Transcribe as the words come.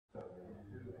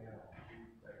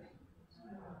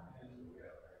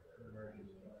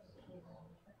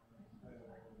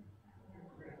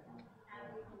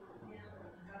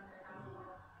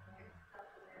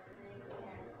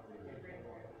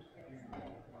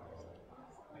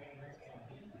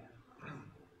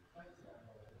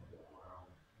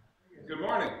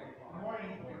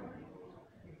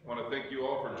thank you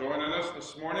all for joining us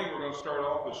this morning. We're going to start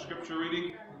off with scripture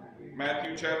reading,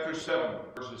 Matthew chapter 7,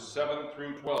 verses 7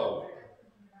 through 12.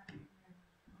 It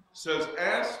says,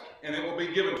 "Ask, and it will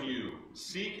be given to you.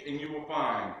 Seek, and you will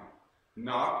find.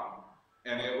 Knock,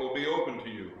 and it will be open to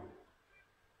you.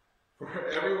 For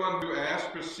everyone who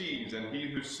asks receives, and he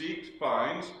who seeks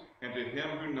finds, and to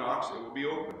him who knocks it will be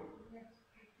open.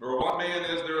 Or what man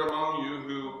is there among you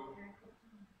who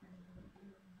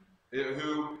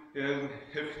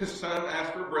if his son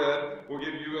asks for bread, will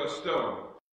give you a stone?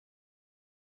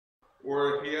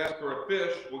 Or if he asks for a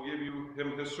fish, will give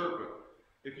him his serpent?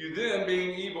 If you then, being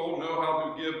evil, know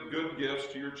how to give good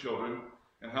gifts to your children,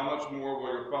 and how much more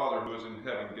will your Father who is in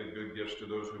heaven give good gifts to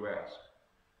those who ask?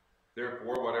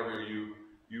 Therefore, whatever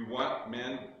you want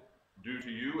men do to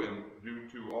you, and do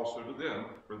to also to them,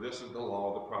 for this is the law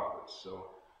of the prophets."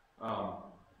 So,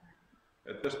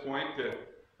 at this point,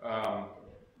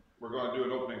 we're going to do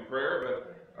an opening prayer,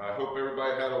 but I hope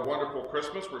everybody had a wonderful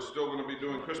Christmas. We're still going to be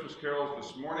doing Christmas carols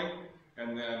this morning,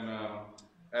 and then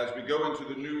as we go into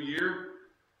the new year,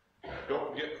 don't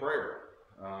forget prayer.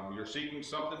 You're seeking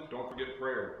something, don't forget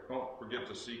prayer. Don't forget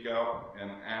to seek out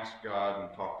and ask God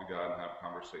and talk to God and have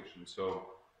conversations.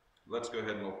 So let's go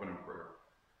ahead and open in prayer.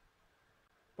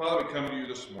 Father, we come to you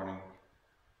this morning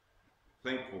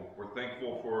thankful. We're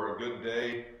thankful for a good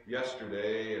day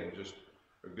yesterday and just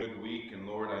a good week. And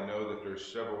Lord, I know that there's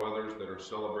several others that are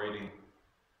celebrating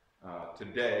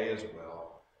today as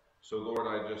well. So Lord,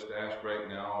 I just ask right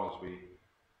now as we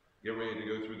get ready to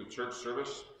go through the church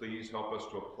service, please help us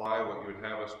to apply what you would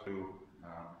have us to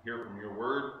hear from your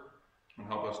word, and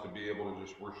help us to be able to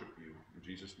just worship you. In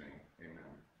Jesus' name,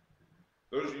 amen.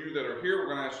 Those of you that are here,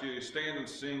 we're going to ask you to stand and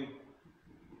sing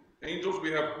 "Angels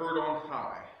We Have Heard on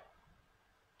High."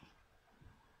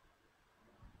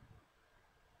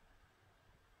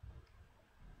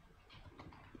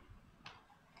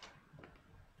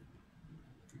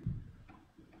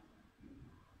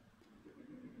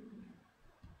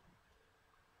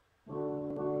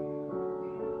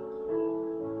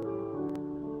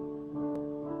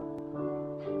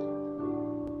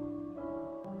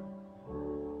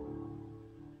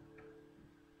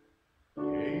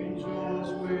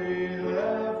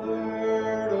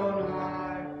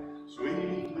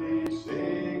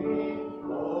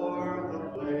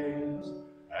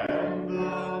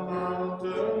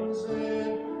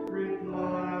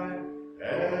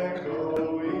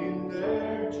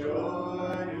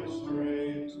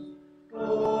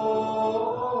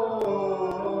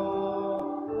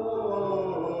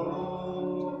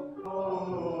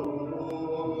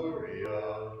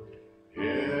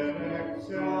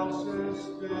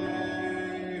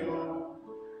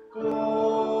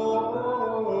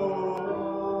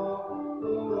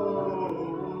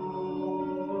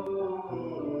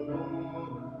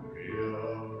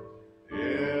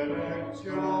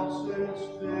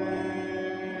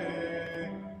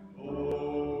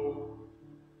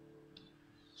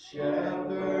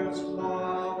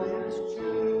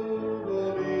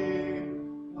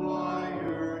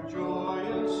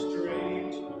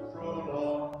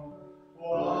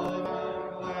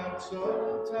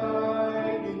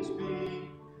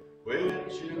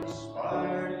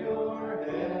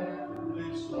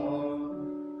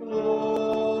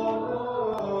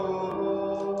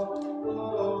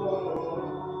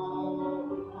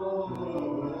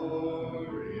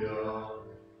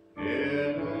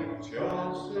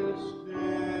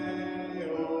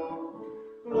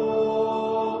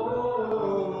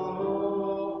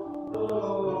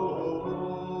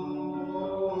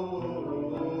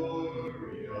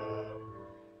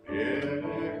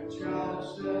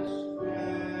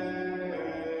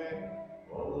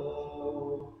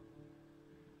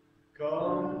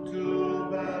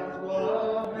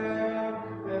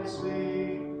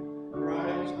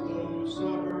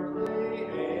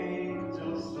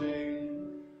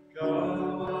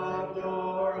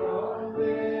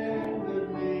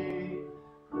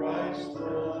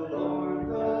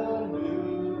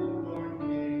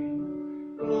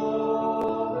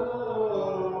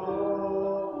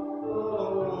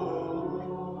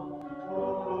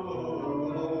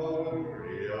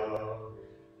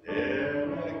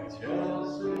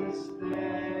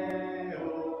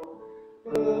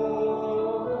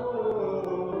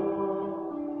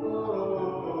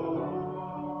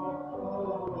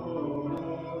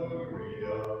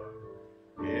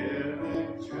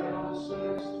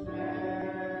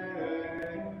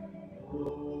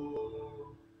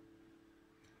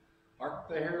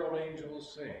 The herald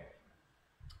angels sing.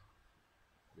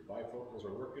 Your bifocals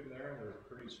are working there, and there's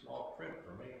pretty small print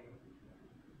for me.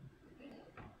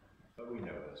 But we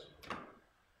know this.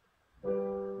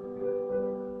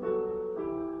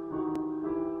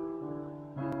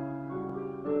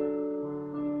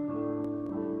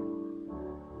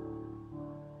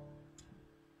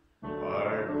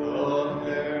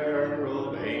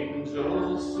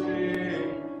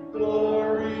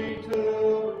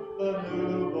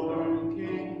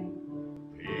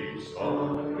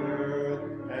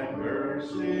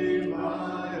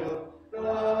 mild,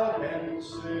 God and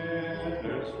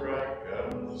sinners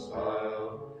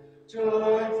reconcile.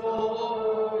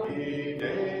 Joyful, ye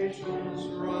nations,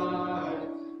 rise,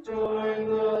 join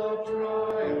the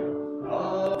triumph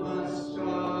of the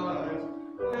skies.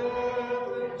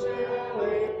 With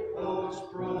angelic hosts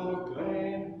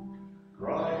proclaim,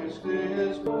 Christ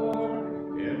is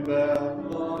born in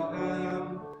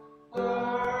Bethlehem.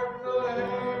 Hark the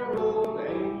herald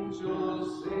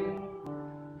angels sing,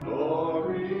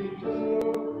 glory to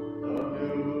the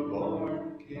newborn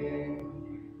King.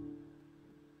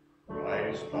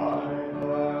 Christ by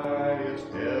highest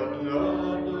heaven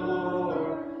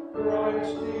adore,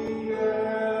 Christ the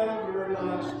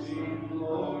everlasting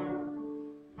Lord.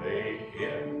 Late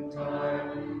in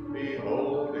time,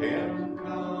 behold him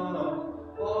come,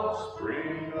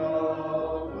 offspring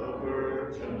of the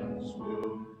Virgin's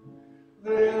womb.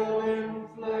 Veiled in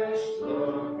flesh the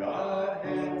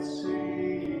Godhead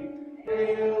see,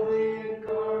 hail the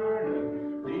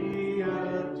incarnate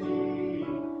deity.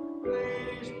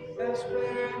 Pleased and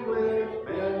spared with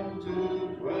men to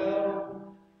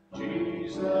dwell,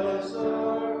 Jesus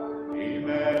our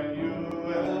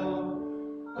Emmanuel.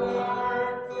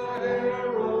 Hark the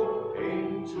herald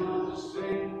angels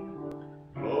sing,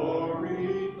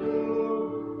 glory to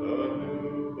the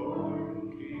newborn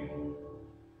King.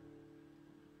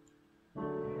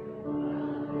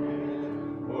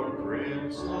 For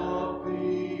Prince of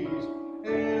Peace,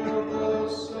 hail the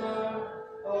Son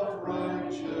of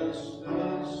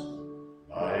Righteousness,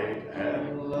 light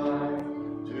and life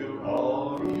to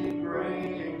all he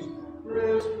brings,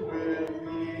 risen with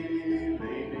healing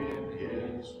in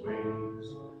his wings.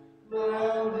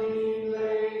 Loudly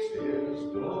lays his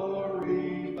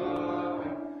glory by,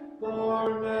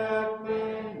 born that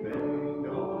men may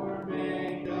nor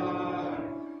may die,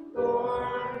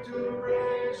 born to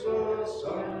raise the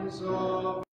sons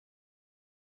of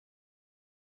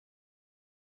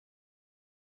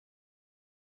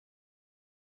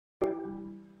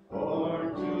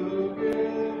born to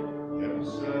give him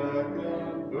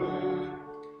second birth.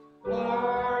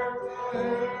 Hark the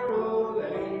herald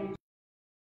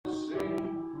angels sing,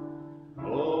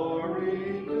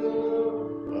 glory to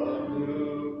the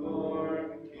newborn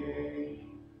King.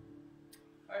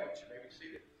 All right, you may be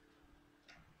seated.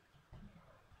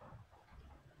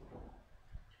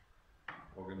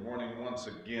 Well, good morning once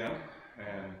again,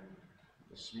 and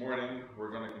this morning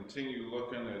we're going to continue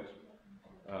looking at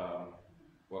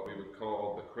what we would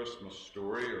call the Christmas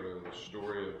story, or the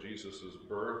story of Jesus'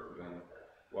 birth. And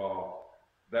while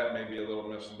that may be a little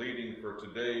misleading for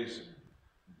today's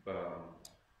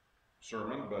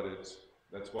sermon, but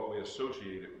that's what we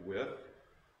associate it with.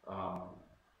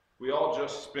 We all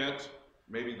just spent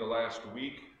maybe the last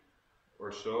week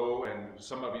or so, and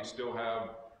some of you still have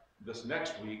this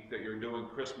next week that you're doing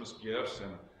Christmas gifts,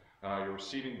 and you're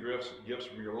receiving gifts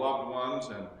from your loved ones,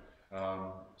 and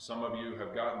some of you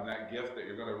have gotten that gift that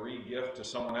you're going to re-gift to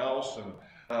someone else, and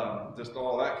just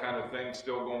all that kind of thing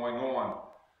still going on.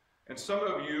 And some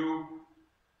of you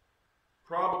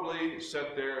probably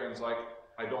sat there and was like,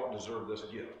 I don't deserve this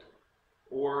gift.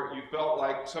 Or you felt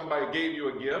like somebody gave you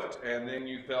a gift and then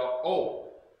you felt,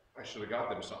 oh, I should have got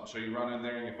them something. So you run in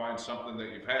there and you find something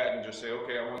that you've had and just say,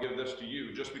 okay, I want to give this to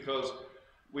you. Just because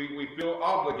we feel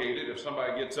obligated if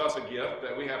somebody gets us a gift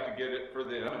that we have to get it for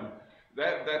them. And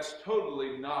that's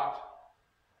totally not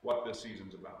what this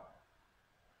season's about.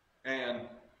 And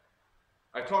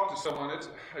I talked to someone,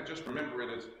 I just remember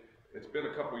it's been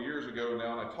a couple years ago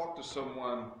now, and I talked to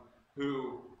someone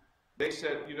who, they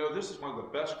said, you know, this is one of the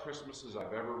best Christmases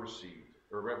I've ever received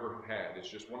or ever had. It's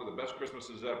just one of the best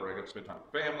Christmases ever. I got to spend time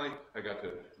with family. I got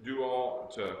to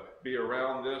to be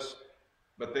around this.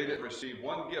 But they didn't receive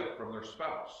one gift from their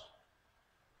spouse.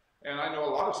 And I know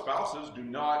a lot of spouses do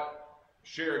not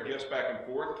share gifts back and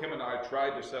forth. Kim and I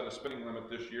tried to set a spending limit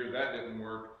this year. That didn't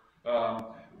work.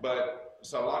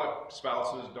 So a lot of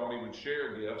spouses don't even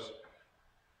share gifts.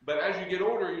 But as you get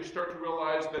older, you start to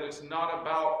realize that it's not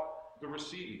about the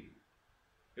receiving.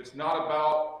 It's not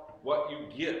about what you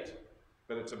get,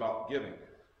 but it's about giving.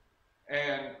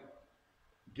 And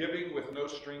giving with no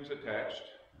strings attached.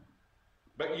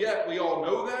 But yet, we all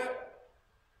know that,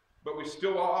 but we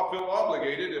still all feel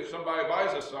obligated if somebody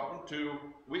buys us something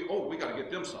we got to get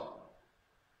them something.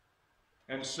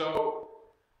 And so,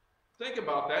 think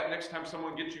about that next time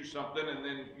someone gets you something and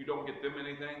then you don't get them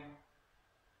anything.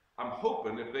 I'm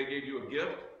hoping if they gave you a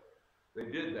gift, they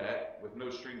did that with no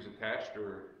strings attached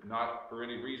or not for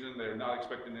any reason. They're not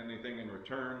expecting anything in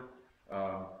return.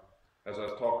 As I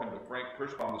was talking to Frank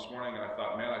Kirschbaum this morning, and I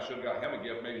thought, man, I should have got him a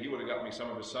gift. Maybe he would have got me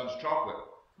some of his son's chocolate.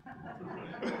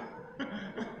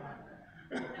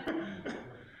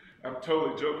 I'm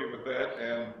totally joking with that,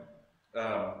 and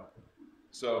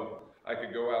so I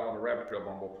could go out on a rabbit trail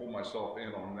and we'll pull myself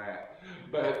in on that.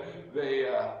 But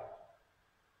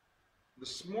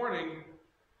this morning,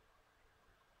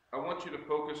 I want you to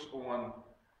focus on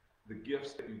the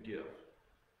gifts that you give.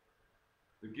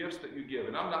 The gifts that you give.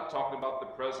 And I'm not talking about the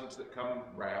presents that come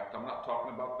wrapped. I'm not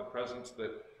talking about the presents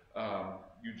that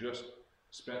you just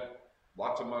spent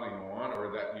lots of money on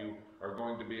or that you are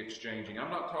going to be exchanging.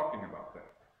 I'm not talking about that.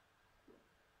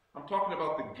 I'm talking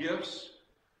about the gifts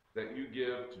that you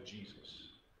give to Jesus.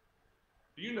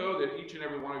 Do you know that each and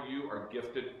every one of you are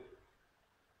gifted?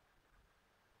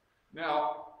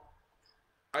 Now,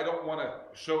 I don't want a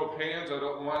show of hands. I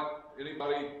don't want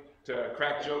anybody to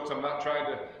crack jokes. I'm not trying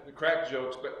to crack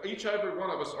jokes, but each and every one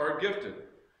of us are gifted.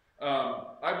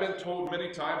 I've been told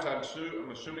many times, I'm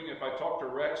assuming if I talk to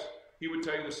Rex, he would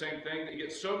tell you the same thing, that you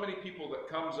get so many people that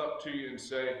comes up to you and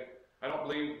say, I don't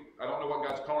know what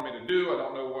God's calling me to do, I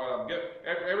don't know what I'm gifted.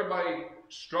 Everybody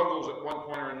struggles at one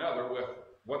point or another with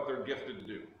what they're gifted to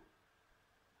do.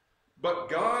 But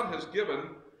God has given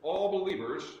all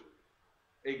believers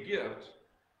a gift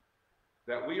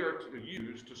that we are to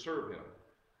use to serve Him.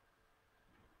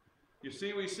 You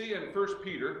see, we see in 1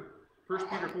 Peter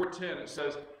 4:10, it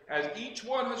says, as each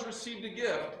one has received a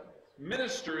gift,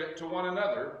 minister it to one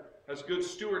another as good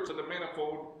stewards of the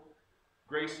manifold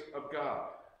grace of God.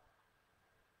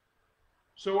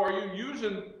 So are you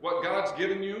using what God's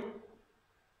given you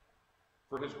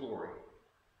for His glory?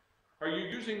 Are you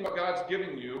using what God's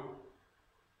given you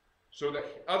so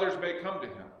that others may come to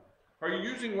Him? Are you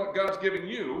using what God's given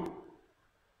you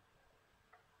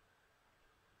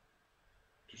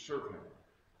to serve Him?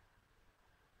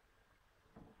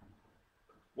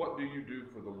 What do you do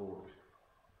for the Lord?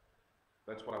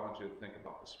 That's what I want you to think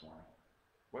about this morning.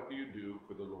 What do you do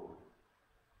for the Lord?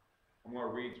 I'm going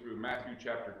to read through Matthew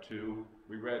chapter 2.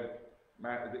 We read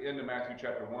at the end of Matthew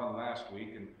chapter 1 last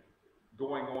week, and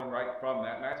going on right from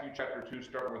that, Matthew chapter 2,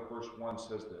 starting with verse 1,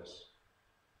 says this.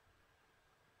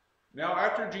 Now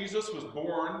after Jesus was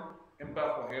born in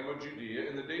Bethlehem of Judea,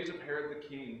 in the days of Herod the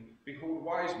king, behold,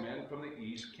 wise men from the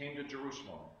east came to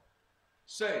Jerusalem,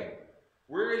 saying,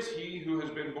 where is he who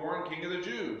has been born King of the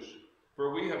Jews?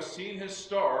 For we have seen his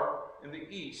star in the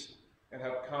east and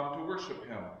have come to worship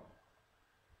him.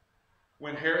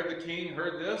 When Herod the king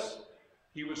heard this,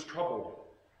 he was troubled,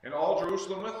 and all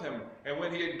Jerusalem with him. And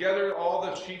when he had gathered all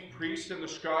the chief priests and the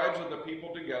scribes of the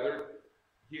people together,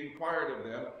 he inquired of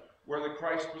them where the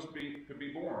Christ was to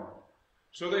be born.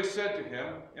 So they said to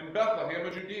him, in Bethlehem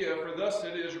of Judea, for thus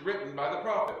it is written by the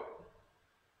prophet.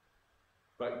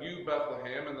 But you,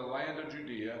 Bethlehem, in the land of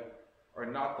Judea, are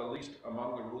not the least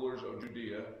among the rulers of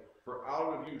Judea, for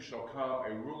out of you shall come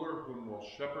a ruler whom will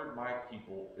shepherd my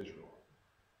people Israel.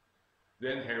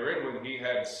 Then Herod, when he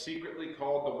had secretly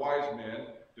called the wise men,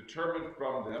 determined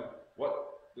from them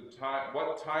what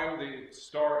time the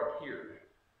star appeared.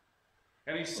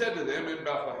 And he said to them in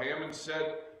Bethlehem, and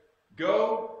said,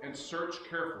 go and search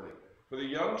carefully for the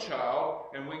young child,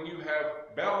 and when you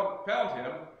have found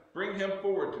him, bring him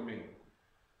forward to me,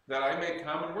 that I may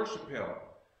come and worship him.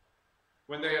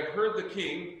 When they had heard the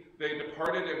king, they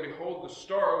departed, and behold, the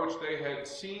star which they had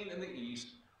seen in the east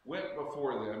went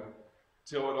before them,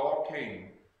 till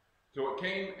it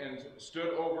came and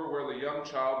stood over where the young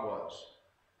child was.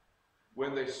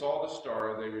 When they saw the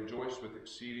star, they rejoiced with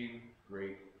exceeding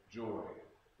great joy.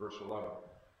 Verse 11.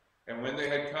 And when they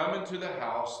had come into the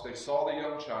house, they saw the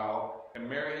young child and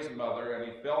Mary his mother,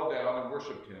 and he fell down and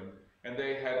worshipped him. And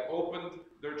they had opened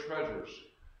their treasures.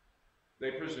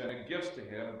 They presented gifts to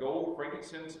him, gold,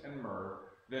 frankincense, and myrrh.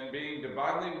 Then being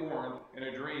divinely warned in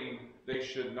a dream they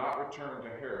should not return to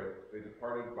Herod, they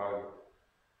departed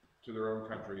to their own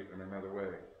country in another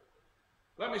way.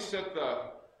 Let me set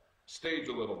the stage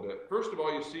a little bit. First of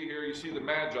all, you see the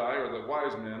Magi, or the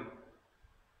wise men.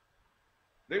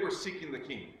 They were seeking the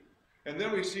king. And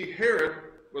then we see Herod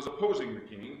was opposing the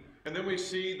king. And then we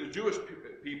see the Jewish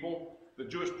people, the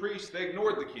Jewish priests, they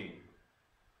ignored the king.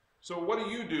 So what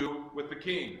do you do with the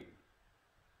king?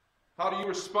 How do you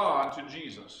respond to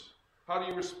Jesus? How do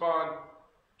you respond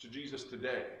to Jesus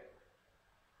today?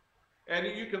 And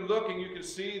you can look and you can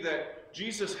see that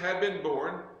Jesus had been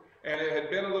born, and it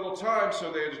had been a little time,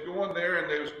 so they was going there and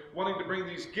they was wanting to bring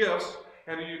these gifts.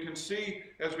 And you can see,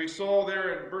 as we saw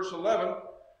there in verse 11,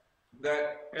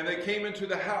 and they came into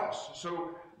the house.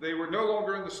 So they were no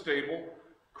longer in the stable.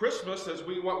 Christmas,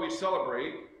 what we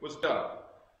celebrate, was done.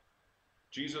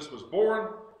 Jesus was born,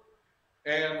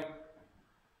 and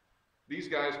these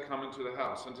guys come into the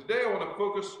house. And today I want to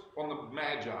focus on the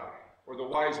Magi, or the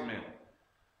wise men.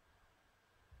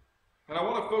 And I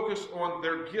want to focus on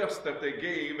their gifts that they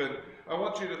gave. And I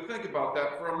want you to think about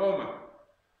that for a moment.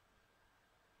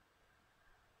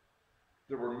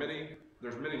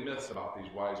 There's many myths about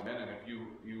these wise men, and if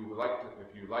you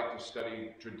like to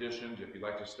study traditions, if you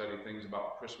like to study things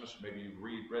about Christmas, maybe you've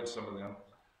read some of them.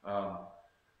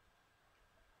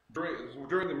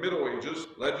 During the Middle Ages,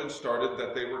 legend started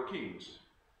that they were kings.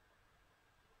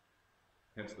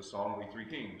 Hence the song, "We Three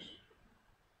Kings."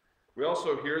 We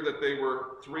also hear that they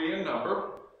were 3 in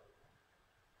number,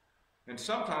 and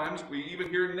sometimes we even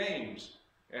hear names.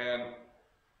 And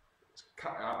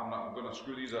I'm not going to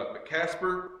screw these up, but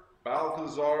Caspar,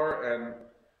 Balthazar, and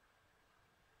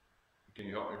can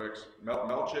you help me, Rex?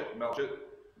 Melchit,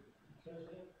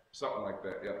 something like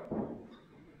that. Yeah.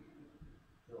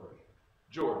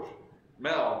 George,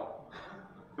 Mel.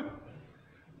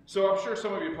 So I'm sure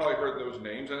some of you probably heard those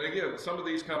names, and again, some of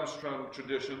these comes from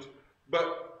traditions,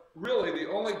 but really the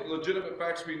only legitimate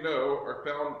facts we know are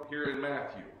found here in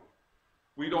Matthew.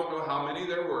 We don't know how many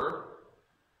there were.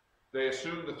 They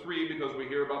assumed the 3 because we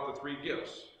hear about the 3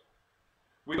 gifts.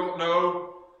 We don't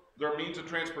know their means of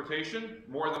transportation.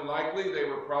 More than likely, they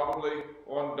were probably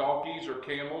on donkeys or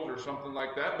camels or something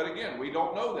like that, but again, we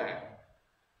don't know that.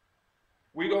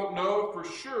 We don't know for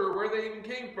sure where they even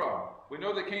came from. We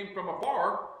know they came from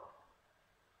afar,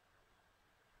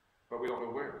 but we don't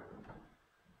know where.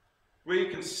 We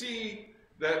can see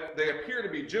that they appear to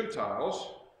be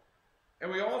Gentiles,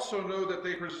 and we also know that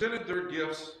they presented their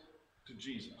gifts to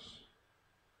Jesus.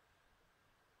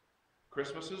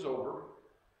 Christmas is over.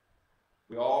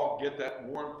 We all get that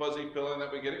warm, fuzzy feeling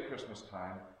that we get at Christmas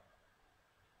time.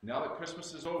 Now that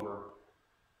Christmas is over,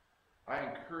 I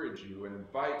encourage you and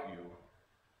invite you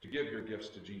to give your gifts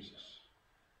to Jesus.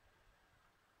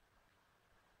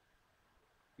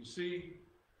 You see,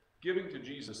 giving to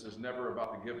Jesus is never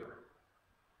about the giver.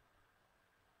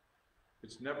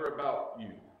 It's never about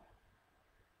you.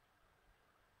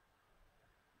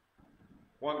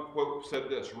 One quote said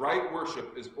this: "Right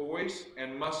worship is always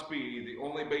and must be the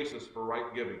only basis for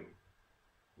right giving,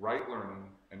 right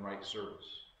learning, and right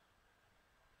service."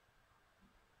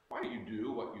 Why do you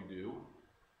do what you do?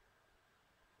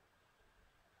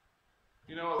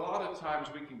 You know, a lot of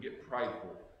times we can get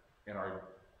prideful in our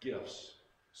gifts.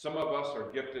 Some of us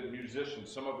are gifted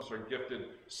musicians. Some of us are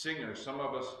gifted singers. Some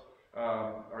of us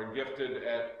are gifted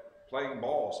at playing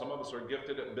ball. Some of us are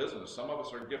gifted at business. Some of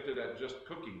us are gifted at just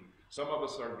cooking. Some of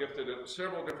us are gifted at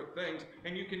several different things,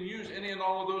 and you can use any and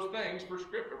all of those things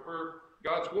for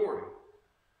God's glory.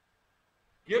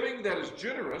 Giving that is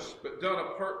generous, but done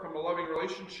apart from a loving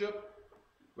relationship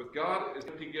with God, is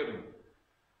empty giving.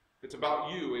 It's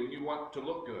about you, and you want to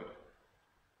look good.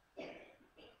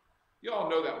 You all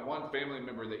know that one family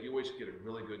member that you always get a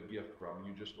really good gift from.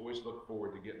 You just always look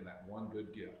forward to getting that one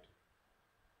good gift.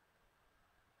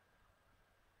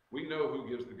 We know who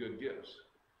gives the good gifts.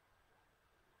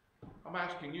 I'm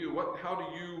asking you, how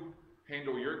do you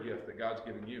handle your gift that God's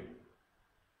given you?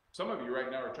 Some of you right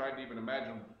now are trying to even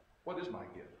imagine, what is my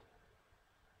gift?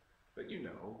 But you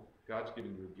know, God's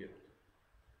giving you a gift.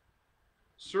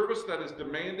 Service that is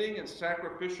demanding and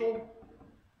sacrificial,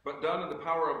 but done in the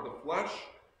power of the flesh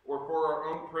or for our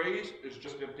own praise, is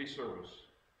just empty service.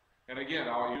 And again,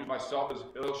 I'll use myself as an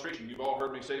illustration. You've all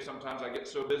heard me say sometimes I get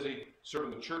so busy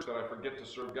serving the church that I forget to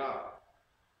serve God.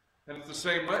 And it's the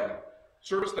same way.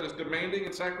 Service that is demanding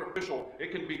and sacrificial,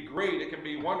 it can be great, it can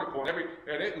be wonderful, and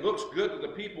it looks good to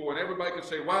the people, and everybody can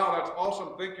say, "Wow, that's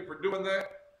awesome, thank you for doing that."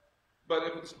 But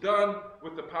if it's done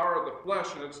with the power of the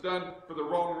flesh and it's done for the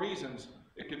wrong reasons,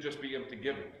 it can just be empty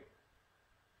giving.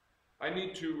 I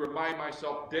need to remind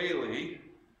myself daily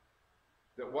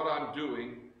that what I'm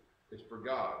doing is for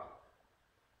God,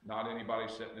 not anybody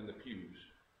sitting in the pews.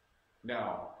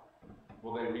 Now,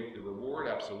 will they reap the reward?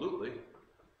 Absolutely.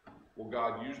 Will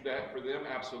God use that for them?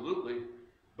 Absolutely.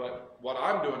 But what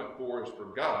I'm doing it for is for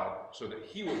God, so that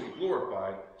He will be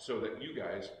glorified, so that you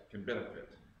guys can benefit.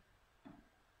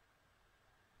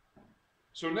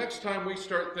 So next time we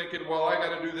start thinking, well, I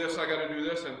got to do this,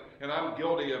 and I'm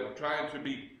guilty of trying to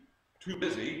be too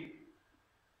busy,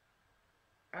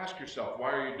 ask yourself,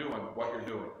 why are you doing what you're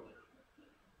doing?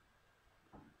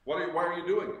 Why are you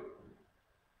doing it?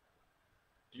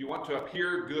 Do you want to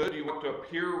appear good? Do you want to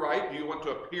appear right? Do you want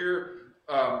to appear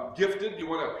gifted? Do you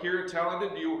want to appear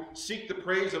talented? Do you seek the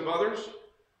praise of others?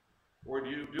 Or do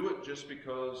you do it just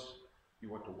because you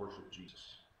want to worship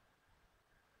Jesus?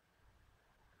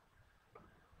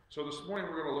 So this morning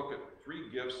we're going to look at 3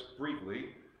 gifts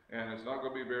briefly, and it's not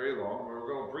going to be very long. We're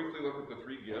going to briefly look at the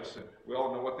 3 gifts, and we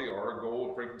all know what they are: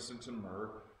 gold, frankincense, and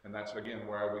myrrh. And that's, again,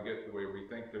 where we get the way we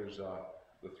think there's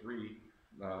the 3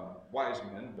 wise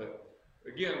men. But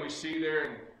again, we see there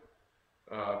in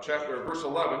verse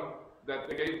 11, that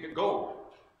they gave gold.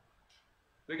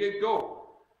 They gave gold.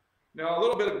 Now, a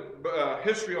little bit of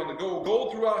history on the gold.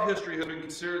 Gold throughout history has been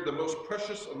considered the most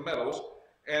precious of metals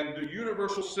and the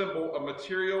universal symbol of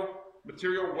material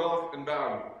wealth and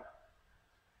value.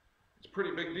 It's a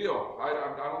pretty big deal. I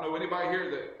don't know anybody here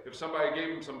that if somebody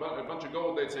gave them a bunch of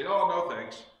gold, they'd say, "Oh, no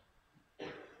thanks."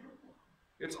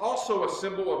 It's also a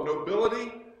symbol of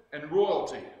nobility and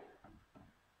royalty.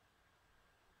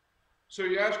 So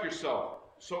you ask yourself,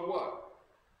 so what?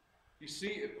 You see,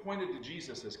 it pointed to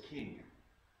Jesus as king.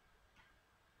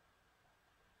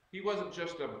 He wasn't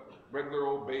just a regular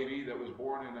old baby that was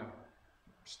born in a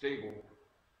stable.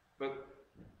 But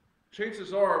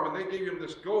chances are, when they gave him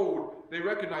this gold, they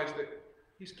recognized that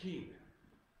he's king.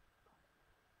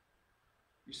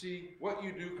 You see, what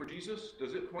you do for Jesus,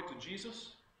 does it point to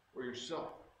Jesus or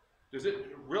yourself? Does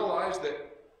it realize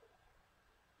that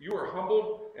you are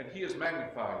humbled and he is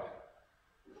magnified?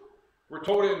 We're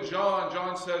told in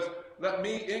John says, "Let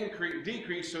me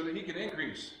decrease so that he can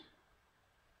increase."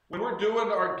 When we're doing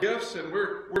our gifts and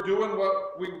we're doing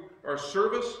our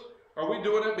service, are we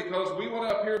doing it because we want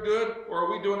to appear good, or are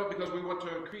we doing it because we want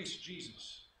to increase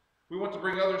Jesus? We want to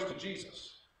bring others to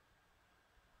Jesus.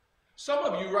 Some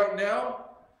of you right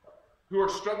now who are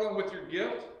struggling with your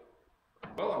gift,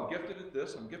 well, I'm gifted at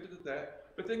this, I'm gifted at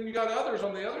that. But then you got others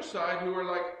on the other side who are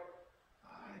like,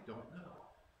 I don't know.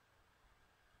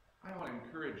 I want to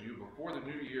encourage you before the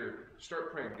new year,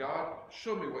 start praying, God,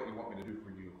 show me what you want me to do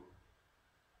for you.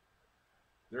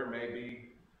 There may be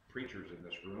preachers in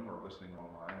this room or listening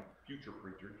online, future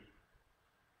preachers.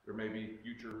 There may be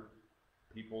future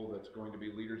people that's going to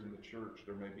be leaders in the church.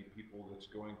 There may be people that's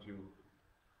going to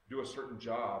do a certain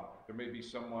job. There may be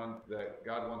someone that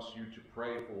God wants you to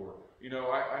pray for. You know,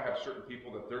 I have certain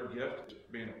people that their gift is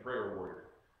being a prayer warrior.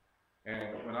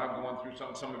 And when I'm going through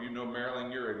something, some of you know Marilyn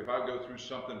Urig. If I go through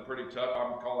something pretty tough,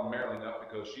 I'm calling Marilyn up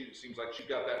because it seems like she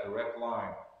got that direct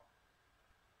line.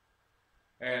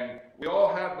 And we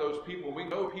all have those people. We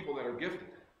know people that are gifted.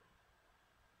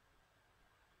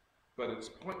 But it's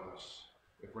pointless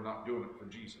if we're not doing it for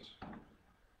Jesus.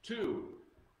 2,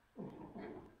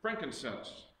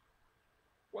 frankincense.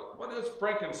 What is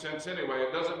frankincense anyway?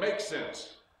 It doesn't make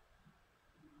sense.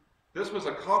 This was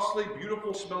a costly,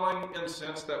 beautiful smelling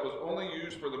incense that was only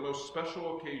used for the most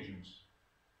special occasions.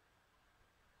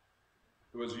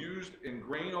 It was used in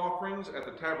grain offerings at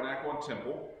the tabernacle and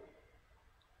temple.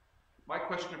 My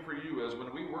question for you is,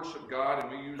 when we worship God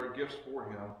and we use our gifts for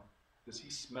him, does he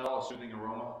smell a soothing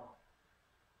aroma?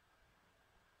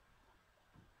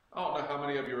 I don't know how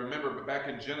many of you remember, but back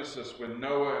in Genesis, when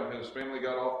Noah and his family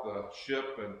got off the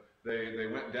ship and they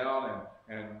went down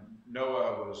and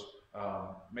Noah was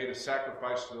made a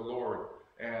sacrifice to the Lord.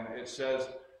 And it says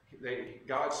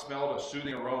God smelled a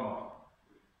soothing aroma.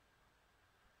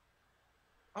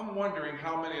 I'm wondering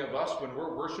how many of us, when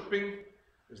we're worshiping,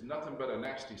 is nothing but a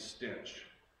nasty stench.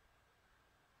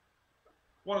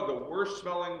 One of the worst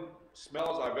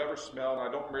smells I've ever smelled, and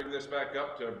I don't bring this back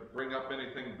up to bring up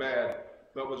anything bad,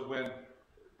 but was when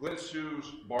Glen Sue's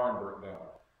barn burnt down.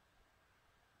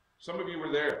 Some of you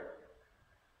were there.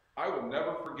 I will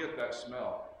never forget that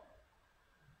smell.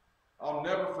 I'll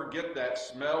never forget that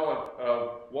smell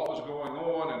of what was going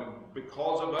on, and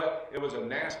because of it, it was a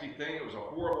nasty thing, it was a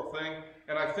horrible thing.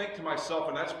 And I think to myself,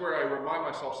 and that's where I remind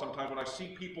myself sometimes when I see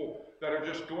people that are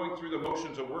just going through the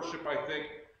motions of worship, I think,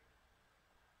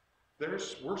 their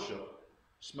worship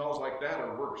smells like that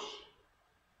or worse.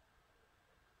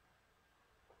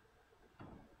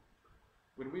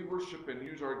 When we worship and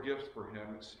use our gifts for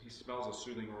him, he smells a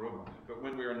soothing aroma. But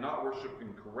when we are not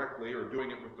worshiping correctly or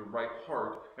doing it with the right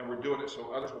heart, and we're doing it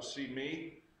so others will see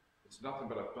me, it's nothing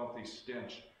but a filthy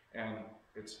stench, and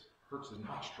it hurts the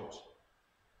nostrils.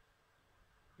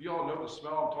 You all know the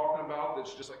smell I'm talking about?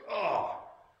 That's just like, oh!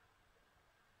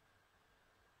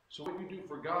 So what you do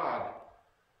for God,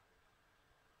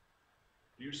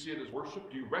 do you see it as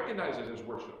worship? Do you recognize it as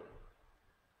worship?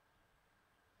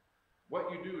 What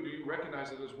you do you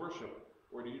recognize it as worship?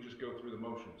 Or do you just go through the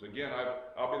motions? Again,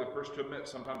 I'll be the first to admit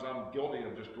sometimes I'm guilty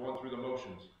of just going through the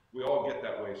motions. We all get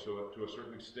that way, so to a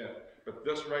certain extent. But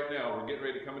this right now, we're getting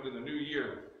ready to come into the new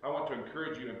year. I want to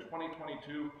encourage you in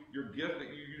 2022, your gift that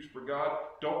you use for God,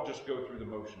 don't just go through the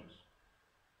motions.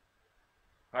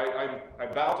 I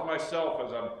vow to myself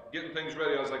as I'm getting things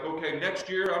ready. I was like, okay, next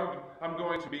year I'm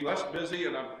going to be less busy,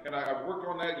 and I work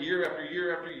on that year after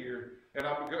year after year, and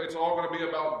it's all going to be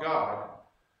about God.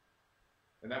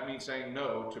 And that means saying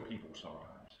no to people sometimes.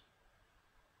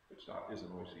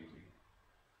 Isn't always easy.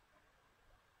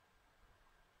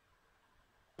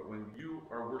 But when you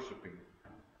are worshiping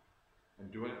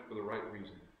and doing it for the right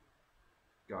reason,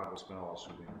 God will smell a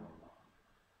soothing aroma.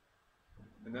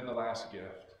 And then the last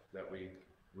gift that we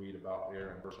read about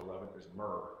there in verse 11 is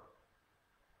myrrh.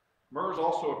 Myrrh is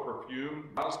also a perfume,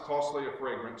 not as costly a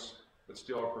fragrance, but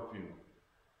still a perfume.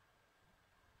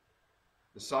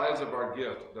 The size of our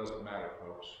gift doesn't matter,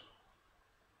 folks.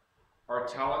 Our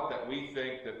talent that we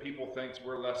think, that people think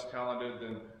we're less talented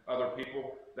than other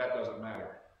people, that doesn't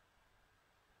matter.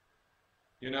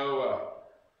 You know,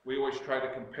 we always try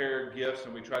to compare gifts,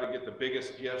 and we try to get the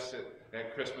biggest gifts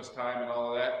at Christmas time and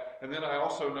all of that. And then I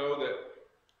also know that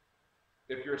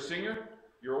if you're a singer,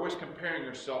 you're always comparing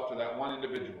yourself to that one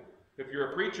individual. If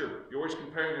you're a preacher, you're always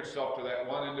comparing yourself to that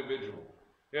one individual.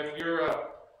 If you're a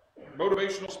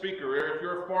motivational speaker, or if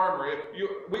you're a farmer,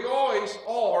 we always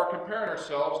all are comparing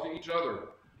ourselves to each other.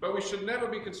 But we should never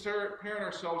be comparing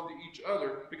ourselves to each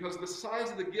other, because the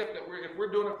size of the gift that if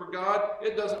we're doing it for God,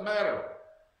 it doesn't matter.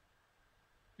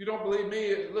 If you don't believe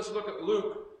me, let's look at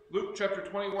Luke. Luke chapter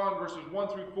 21, verses 1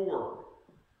 through 4.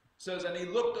 It says, "And he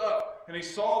looked up, and he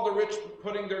saw the rich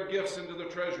putting their gifts into the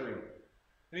treasury.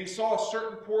 And he saw a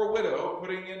certain poor widow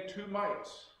putting in 2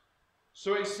 mites.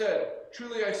 So he said,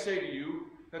 Truly I say to you,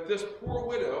 that this poor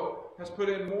widow has put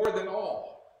in more than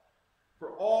all.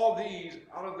 For all these,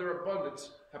 out of their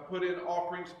abundance, have put in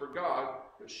offerings for God,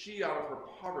 but she, out of her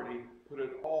poverty, put in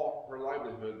all her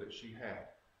livelihood that she had."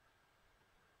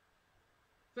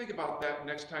 Think about that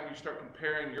next time you start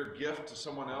comparing your gift to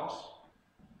someone else.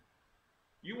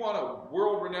 You want a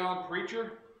world-renowned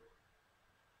preacher?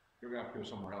 You're going to have to go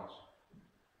somewhere else.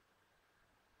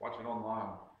 Watch it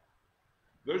online.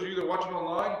 Those of you that watch it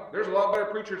online, there's a lot better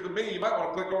preachers than me. You might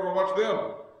want to click over and watch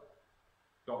them.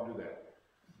 Don't do that.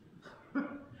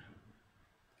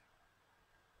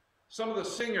 Some of the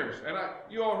singers, and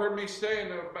you all heard me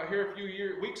saying about here a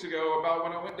few weeks ago about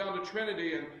when I went down to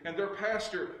Trinity, and their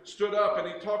pastor stood up and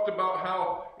he talked about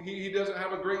how he doesn't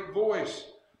have a great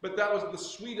voice. But that was the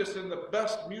sweetest and the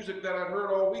best music that I'd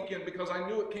heard all weekend, because I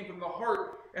knew it came from the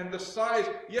heart. And the size,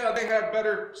 yeah, they had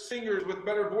better singers with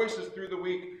better voices through the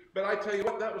week. But I tell you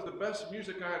what, that was the best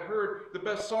music I had heard, the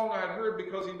best song I had heard,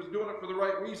 because he was doing it for the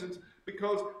right reasons,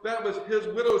 because that was his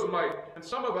widow's mite. And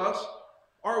some of us,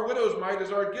 our widow's mite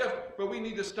is our gift, but we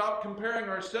need to stop comparing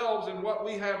ourselves and what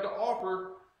we have to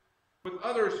offer with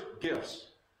others' gifts.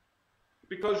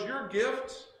 Because your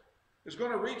gift is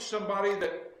going to reach somebody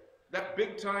that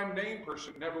big-time name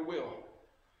person never will.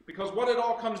 Because what it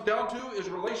all comes down to is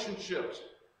relationships.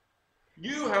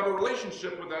 You have a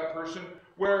relationship with that person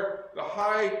where the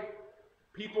high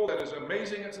people that is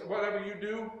amazing at whatever you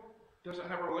do doesn't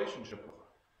have a relationship with them.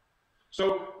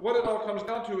 So what it all comes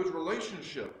down to is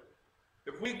relationship.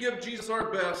 If we give Jesus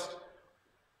our best,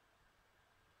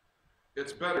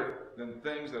 it's better than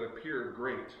things that appear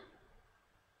great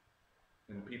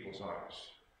in people's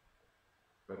eyes,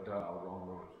 but done out of the wrong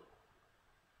motive.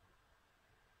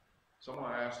 So I'm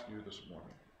going to ask you this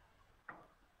morning.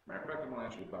 Matter of fact, I'm going to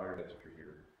ask you to bow your heads if you're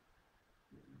here.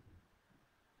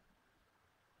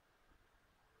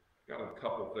 Got a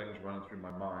couple things running through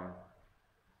my mind.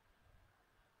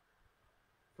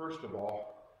 First of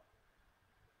all,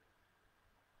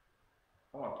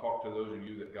 I want to talk to those of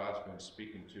you that God's been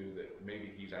speaking to, that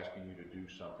maybe he's asking you to do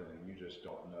something and you just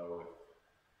don't know if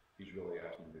he's really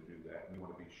asking you to do that, and you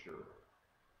want to be sure.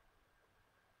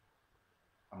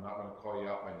 I'm not going to call you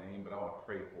out by name, but I want to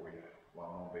pray for you while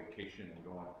I'm on vacation and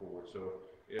going forward. So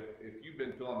if you've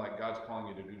been feeling like God's calling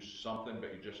you to do something,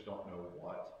 but you just don't know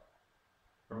what,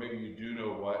 or maybe you do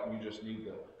know what, and you just need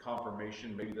the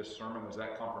confirmation, maybe this sermon is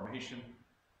that confirmation,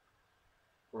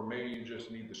 or maybe you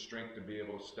just need the strength to be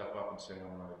able to step up and say,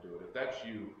 I'm going to do it. If that's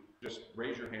you, just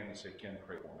raise your hand and say, Ken,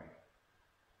 pray for me.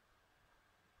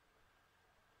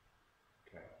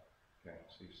 Okay,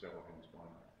 see several hands going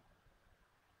up.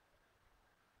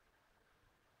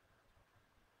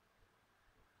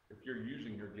 If you're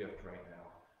using your gift right now,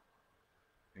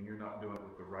 and you're not doing it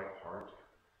with the right heart,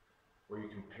 or you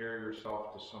compare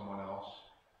yourself to someone else,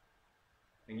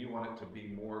 and you want it to be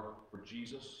more for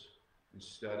Jesus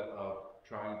instead of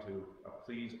trying to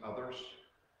please others,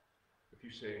 if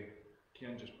you say,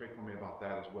 Ken, just pray for me about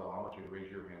that as well, I want you to raise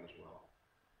your hand as well.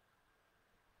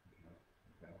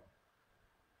 Okay.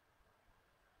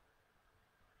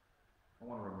 I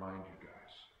want to remind you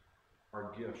guys,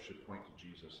 our gift should point to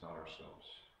Jesus, not ourselves.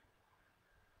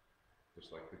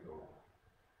 Just like the gold.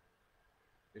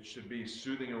 It should be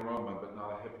soothing aroma, but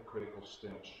not a hypocritical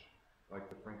stench, like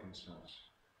the frankincense.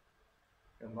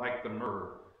 And like the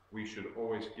myrrh, we should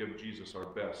always give Jesus our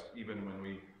best, even when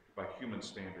we, by human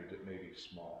standards, it may be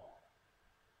small.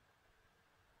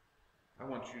 I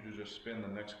want you to just spend the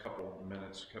next couple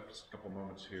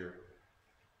moments here.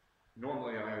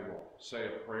 Normally I will say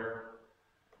a prayer,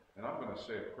 And I'm going to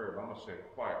say a prayer, but I'm going to say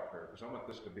a quiet prayer because I want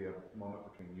this to be a moment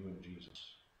between you and Jesus.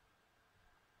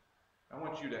 I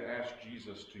want you to ask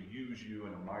Jesus to use you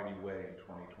in a mighty way in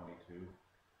 2022.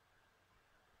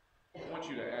 I want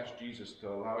you to ask Jesus to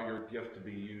allow your gift to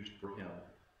be used for him.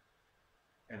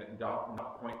 And it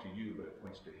not point to you, but it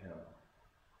points to him.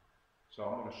 So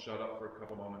I'm going to shut up for a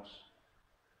couple moments,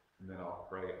 and then I'll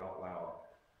pray out loud.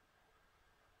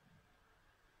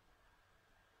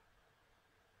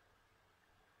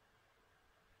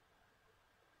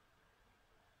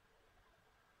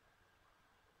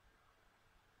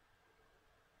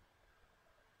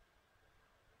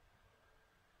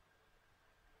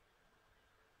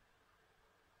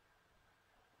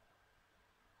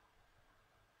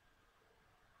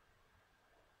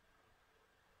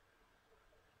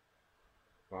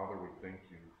 Father, we thank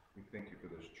you. We thank you for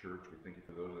this church. We thank you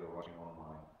for those that are watching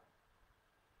online.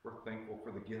 We're thankful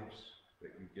for the gifts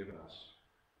that you've given us.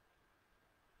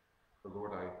 But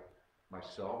Lord, I,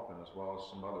 myself, and as well as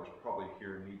some others, probably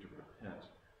here need to repent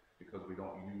because we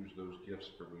don't use those gifts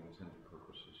for the intended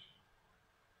purposes.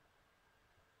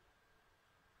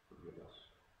 Forgive us.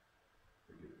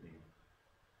 Forgive me.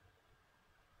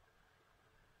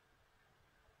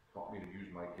 Help me to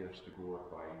use my gifts to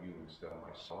glorify you instead of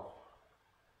myself.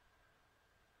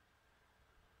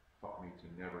 Help me to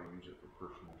never use it for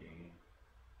personal gain.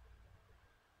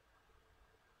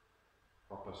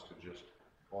 Help us to just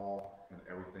all and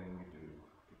everything we do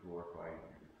to glorify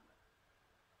you.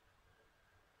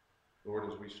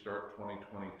 Lord, as we start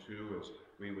 2022, as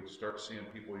we would start seeing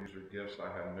people use their gifts, I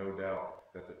have no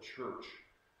doubt that the church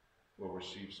will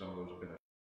receive some of those benefits.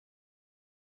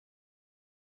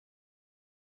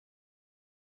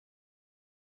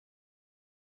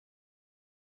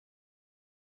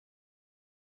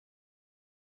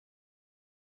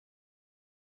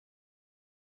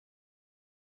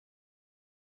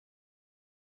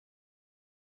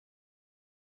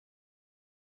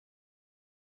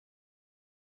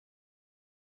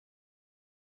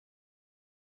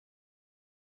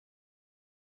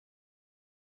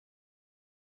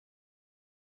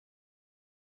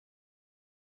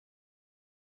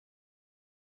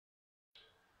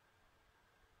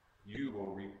 You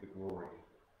will reap the glory.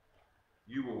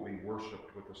 You will be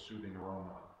worshipped with a soothing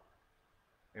aroma.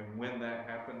 And when that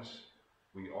happens,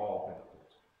 we all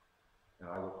benefit. And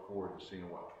I look forward to seeing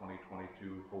what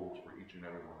 2022 holds for each and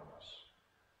every one of us.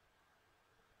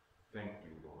 Thank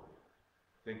you, Lord.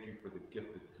 Thank you for the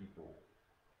gifted people.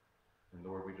 And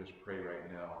Lord, we just pray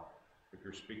right now, if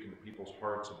you're speaking to people's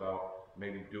hearts about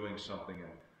maybe doing something,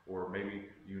 or maybe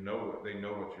they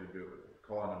know what you're doing,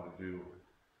 calling them to do,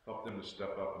 help them to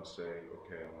step up and say,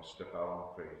 okay, I'm going to step out on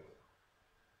faith.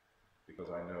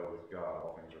 Because I know with God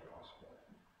all things are possible.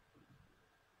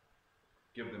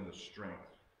 Give them the strength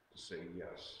to say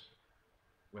yes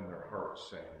when their heart's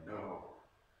saying no.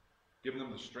 Give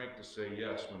them the strength to say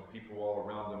yes when people all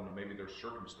around them, and maybe their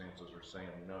circumstances, are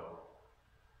saying no.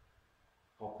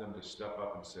 Help them to step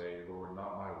up and say, Lord,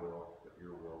 not my will, but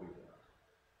your will be done.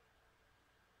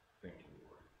 Thank you,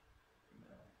 Lord.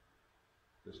 Amen.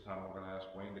 This time we're going to ask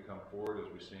Wayne to come forward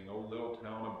as we sing O Little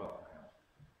Town of Bethlehem.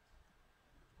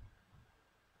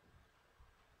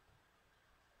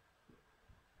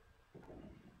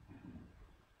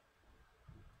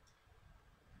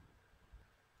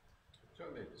 So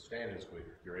stand as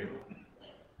you're able.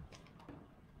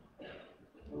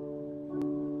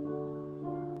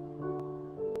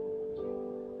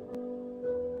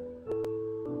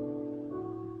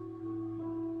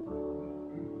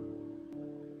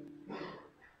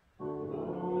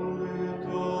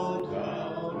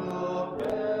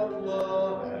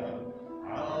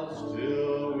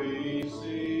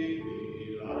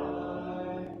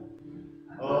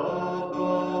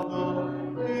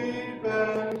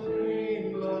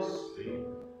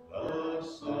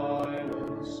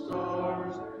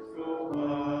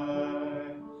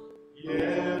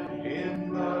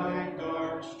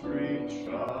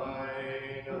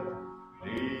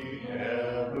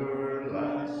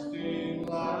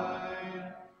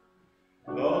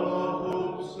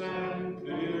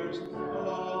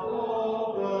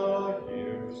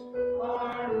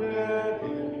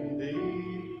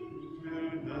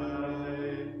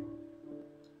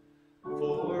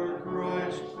 For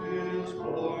Christ is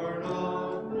born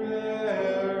of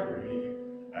Mary.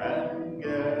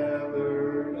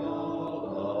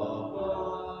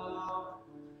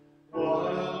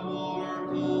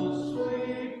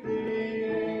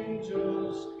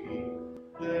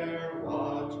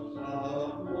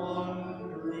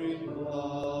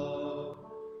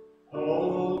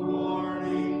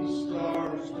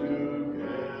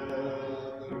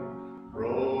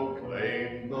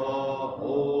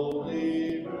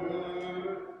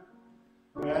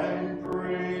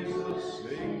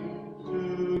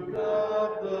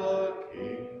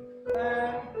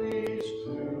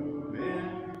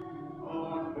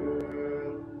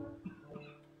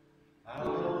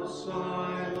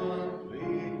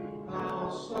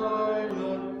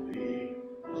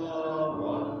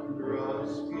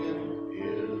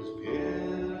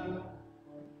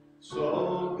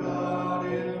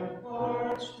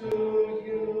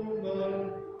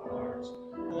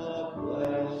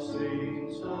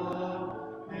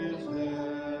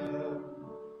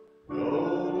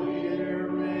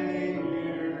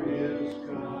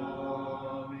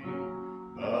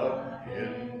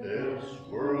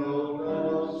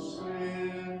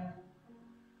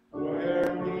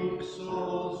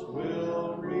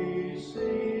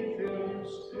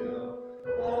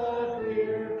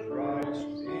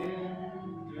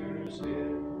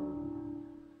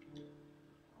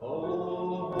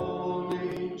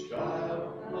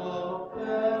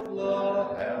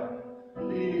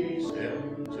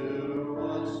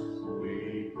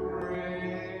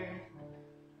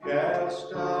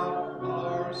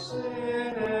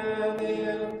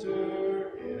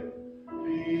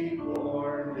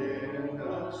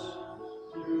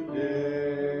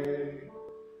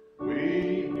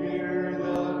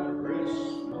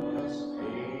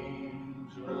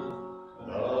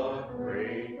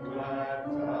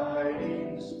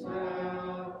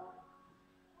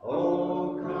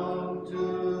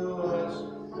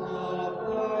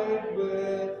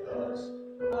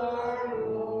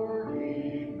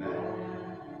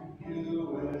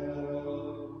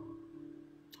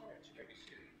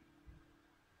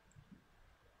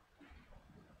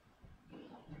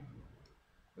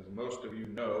 most of you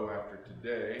know, after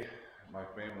today, my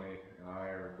family and I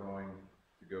are going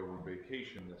to go on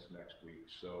vacation this next week.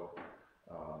 So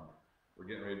we're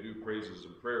getting ready to do praises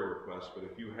and prayer requests. But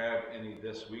if you have any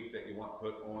this week that you want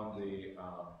put on the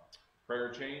prayer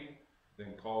chain,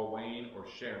 then call Wayne or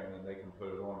Sharon and they can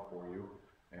put it on for you.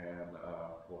 And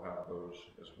we'll have those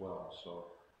as well. So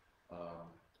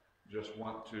just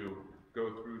want to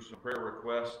go through some prayer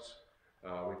requests.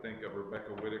 We think of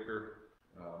Rebecca Whitaker,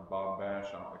 Bob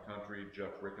Bash out in the country,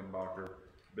 Jeff Rickenbacher,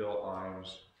 Bill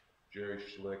Imes, Jerry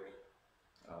Schlick,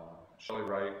 Shelley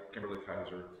Wright, Kimberly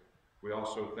Kaiser. We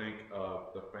also think of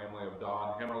the family of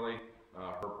Dawn Hemmerly.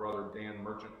 Her brother Dan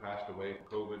Merchant passed away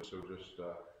from COVID, so just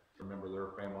remember their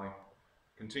family.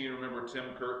 Continue to remember Tim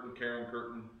Curtin, Karen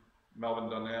Curtin, Melvin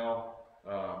Donnell,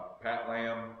 Pat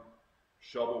Lamb,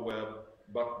 Shovel Webb,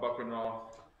 Buck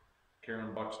Buckenroth,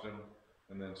 Karen Buxton,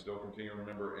 and then still continue to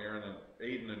remember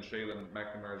Aiden and Shaylin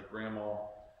McNamara's grandma.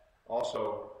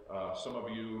 Also, some of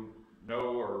you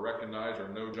know or recognize or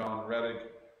know John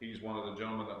Reddick. He's one of the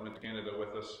gentlemen that went to Canada with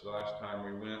us the last time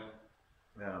we went.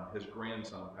 His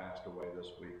grandson passed away this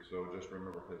week, so just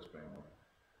remember his family.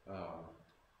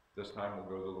 This time we'll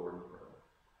go to the Lord in prayer.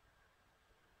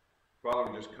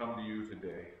 Father, we just come to you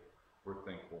today. We're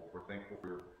thankful. We're thankful for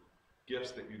your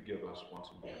gifts that you give us once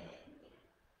again.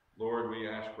 Lord, we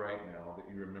ask right now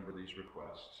that you remember these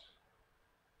requests.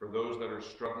 For those that are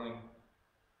struggling,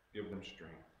 give them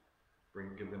strength.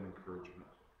 Give them encouragement.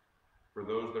 For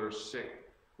those that are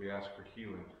sick, we ask for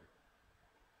healing.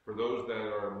 For those that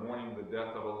are mourning the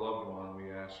death of a loved one,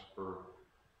 we ask for,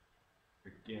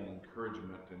 again,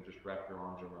 encouragement and just wrap your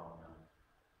arms around them.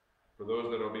 For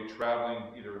those that will be traveling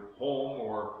either home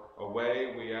or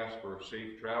away, we ask for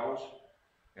safe travels.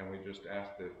 And we just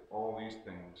ask that all these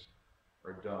things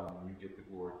are done and you get the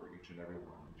glory for each and every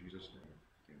one. In Jesus'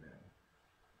 name, amen.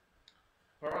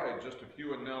 All right, just a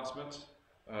few announcements.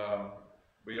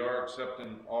 We are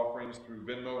accepting offerings through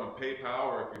Venmo and PayPal,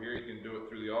 or if you're here, you can do it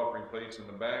through the offering plates in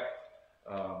the back.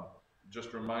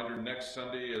 Just a reminder, next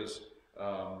Sunday is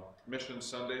Mission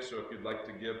Sunday, so if you'd like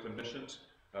to give to missions,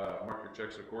 mark your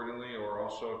checks accordingly, or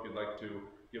also if you'd like to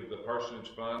give the Parsonage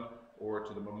Fund or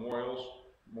to the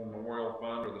Memorial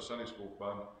Fund or the Sunday School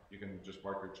Fund, you can just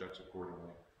mark your checks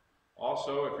accordingly.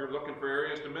 Also, if you're looking for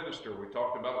areas to minister, we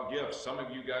talked about gifts. Some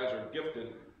of you guys are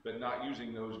gifted, but not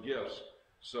using those gifts.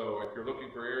 So if you're looking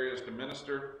for areas to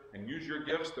minister and use your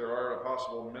gifts, there are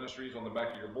possible ministries on the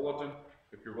back of your bulletin.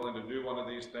 If you're willing to do one of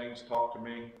these things, talk to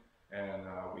me, and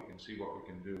we can see what we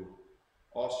can do.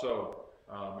 Also,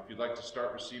 if you'd like to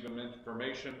start receiving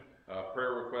information,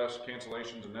 prayer requests,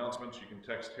 cancellations, announcements, you can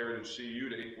text Heritage CU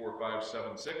to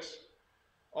 84576.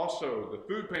 Also, the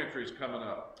food pantry is coming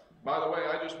up. By the way,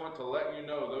 I just want to let you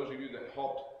know, those of you that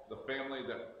helped the family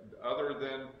that other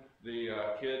than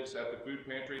the kids at the food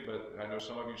pantry, but I know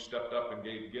some of you stepped up and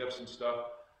gave gifts and stuff.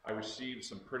 I received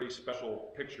some pretty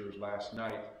special pictures last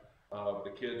night of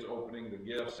the kids opening the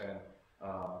gifts, and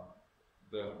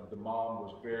the mom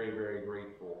was very, very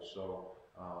grateful. So,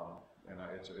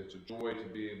 it's a joy to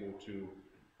be able to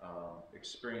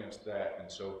experience that.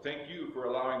 And so thank you for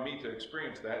allowing me to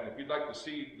experience that. And if you'd like to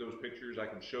see those pictures, I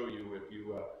can show you.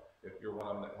 If you're one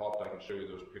of them that helped, I can show you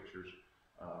those pictures.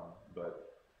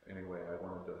 But anyway, I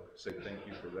wanted to say thank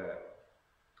you for that.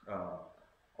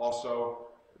 Also,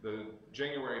 the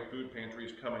January food pantry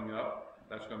is coming up.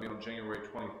 That's going to be on January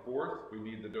 24th. We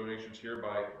need the donations here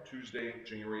by Tuesday,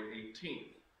 January 18th.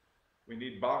 We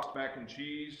need boxed mac and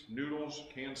cheese, noodles,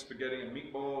 canned spaghetti and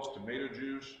meatballs, tomato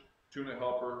juice, tuna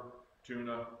helper,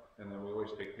 tuna, and then we always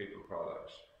take paper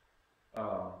products.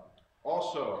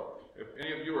 Also, if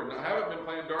any of you haven't been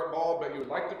playing dart ball, but you would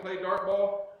like to play dart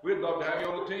ball, we'd love to have you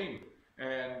on the team.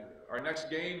 And our next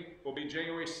game will be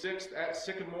January 6th at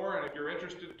Sycamore, and if you're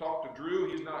interested, talk to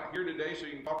Drew. He's not here today, so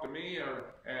you can talk to me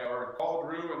or call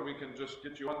Drew, and we can just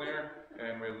get you on there,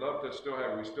 and we'd love to still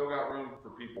have you. We still got room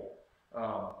for people.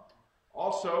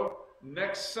 Also,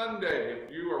 next Sunday, if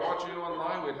you are watching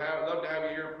online, we'd love to have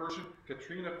you here in person.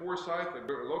 Katrina Forsyth,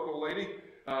 a local lady,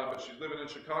 but she's living in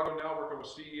Chicago now, working with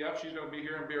CEF. She's going to be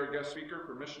here and be our guest speaker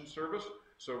for mission service,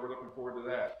 so we're looking forward to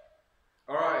that.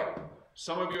 All right,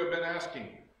 some of you have been asking,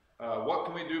 what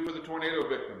can we do for the tornado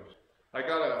victims? I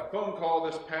got a phone call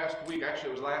this past week, actually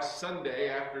it was last Sunday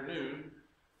afternoon,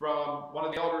 from one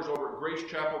of the elders over at Grace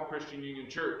Chapel Christian Union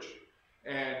Church.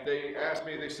 And they asked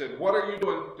me, they said, what are you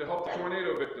doing to help the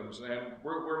tornado victims? And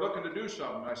we're looking to do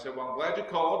something. I said, well, I'm glad you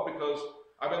called because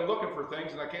I've been looking for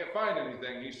things and I can't find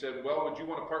anything. He said, well, would you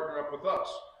want to partner up with us?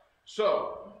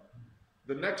 So,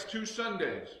 the next 2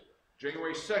 Sundays,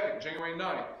 January 2nd, January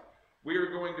 9th, we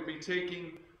are going to be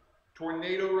taking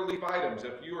tornado relief items.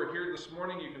 If you are here this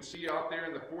morning, you can see out there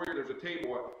in the foyer there's a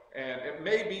table, and it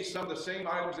may be some of the same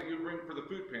items that you bring for the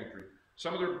food pantry.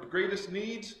 Some of their greatest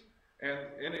needs, and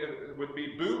it would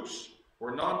be boots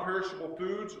or non-perishable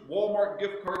foods, Walmart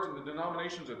gift cards in the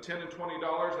denominations of $10 and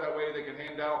 $20. That way they can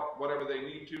hand out whatever they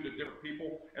need to different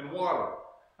people, and water.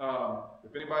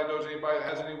 If anybody knows anybody that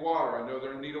has any water, I know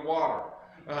they're in need of water.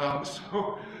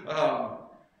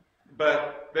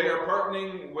 But they are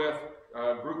partnering with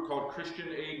a group called Christian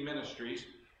Aid Ministries,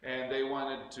 and they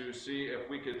wanted to see if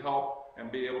we could help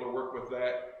and be able to work with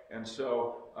that. And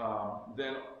so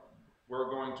then we're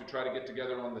going to try to get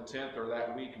together on the 10th or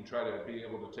that week and try to be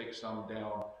able to take some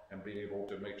down and be able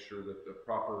to make sure that the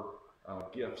proper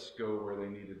gifts go where they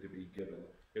needed to be given.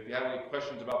 If you have any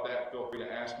questions about that, feel free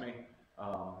to ask me.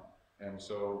 And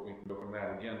so we can go from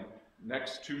that. Again,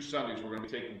 next 2 Sundays we're going to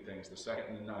be taking things, the 2nd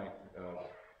and the 9th,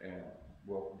 and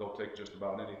they'll take just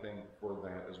about anything for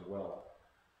that as well.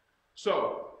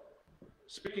 So,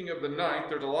 speaking of the 9th,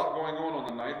 there's a lot going on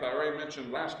the 9th. I already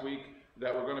mentioned last week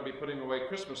that we're going to be putting away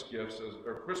Christmas gifts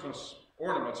or Christmas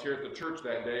ornaments here at the church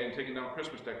that day and taking down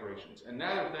Christmas decorations. And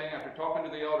another thing, after talking to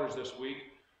the elders this week,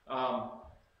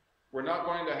 we're not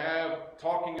going to have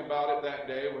talking about it that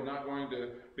day. We're not going to,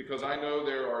 because I know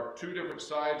there are 2 different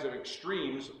sides of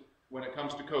extremes when it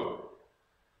comes to COVID.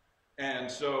 And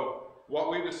so what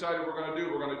we've decided we're going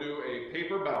to do a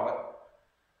paper ballot,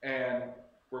 and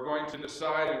we're going to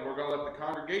decide, and we're going to let the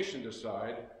congregation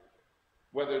decide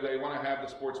whether they want to have the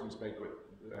sportsman's banquet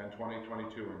in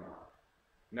 2022 or not.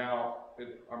 Now,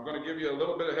 I'm going to give you a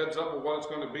little bit of heads up of what it's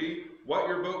going to be. What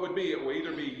your vote would be, it will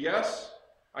either be yes,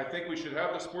 I think we should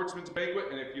have the sportsman's banquet,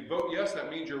 and if you vote yes, that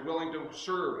means you're willing to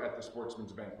serve at the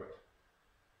sportsman's banquet.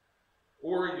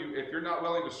 Or if you're not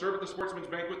willing to serve at the sportsman's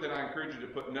banquet, then I encourage you to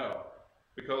put no.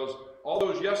 Because all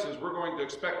those yeses, we're going to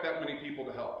expect that many people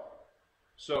to help.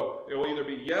 So it will either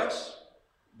be yes,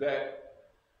 that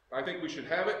I think we should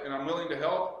have it and I'm willing to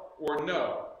help, or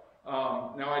no.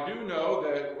 Now I do know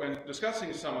that when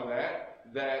discussing some of that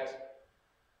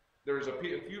there's a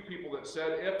few people that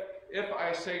said if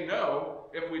I say no,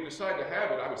 if we decide to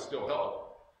have it, I would still help.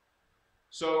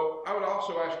 So I would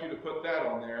also ask you to put that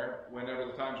on there whenever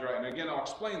the time's right. And again, I'll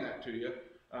explain that to you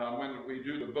when we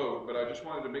do the vote, but I just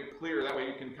wanted to make clear, that way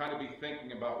you can kind of be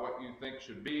thinking about what you think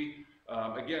should be.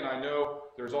 Again, I know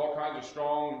there's all kinds of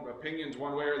strong opinions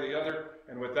one way or the other,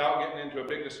 and without getting into a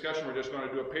big discussion, we're just going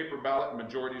to do a paper ballot, and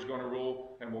majority is going to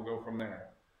rule, and we'll go from there.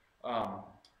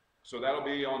 So that'll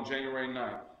be on January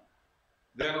 9th.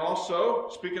 Then also,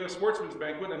 speaking of sportsman's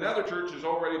banquet, another church has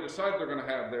already decided they're going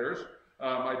to have theirs.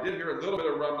 I did hear a little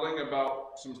bit of rumbling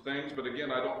about some things, but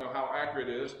again, I don't know how accurate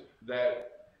it is, that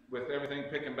with everything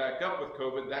picking back up with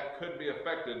COVID, that could be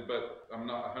affected, but I'm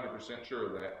not 100% sure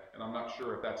of that, and I'm not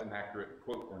sure if that's an accurate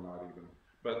quote or not even.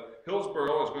 But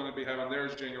Hillsboro is going to be having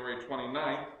theirs January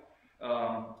 29th,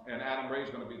 and Adam Ray is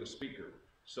going to be the speaker.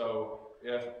 So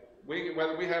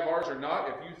whether we have ours or not,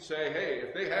 if you say, hey,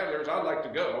 if they have theirs, I'd like to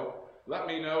go, let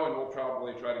me know, and we'll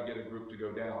probably try to get a group to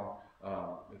go down.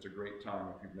 It's a great time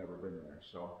if you've never been there.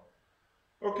 So,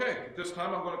 okay, at this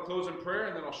time I'm going to close in prayer,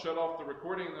 and then I'll shut off the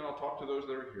recording, and then I'll talk to those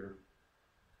that are here.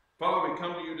 Father, we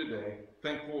come to you today,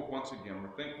 thankful once again.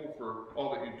 We're thankful for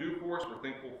all that you do for us. We're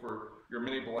thankful for your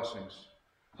many blessings.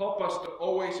 Help us to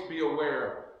always be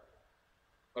aware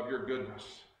of your goodness.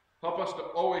 Help us to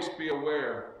always be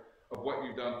aware of what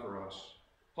you've done for us.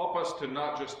 Help us to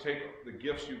not just take the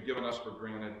gifts you've given us for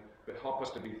granted, but help us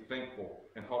to be thankful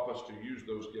and help us to use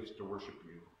those gifts to worship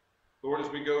you. Lord, as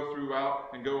we go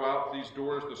out these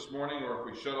doors this morning, or if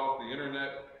we shut off the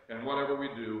internet and whatever we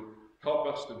do, help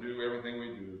us to do everything we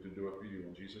do to do it for you.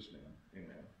 In Jesus' name,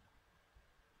 amen.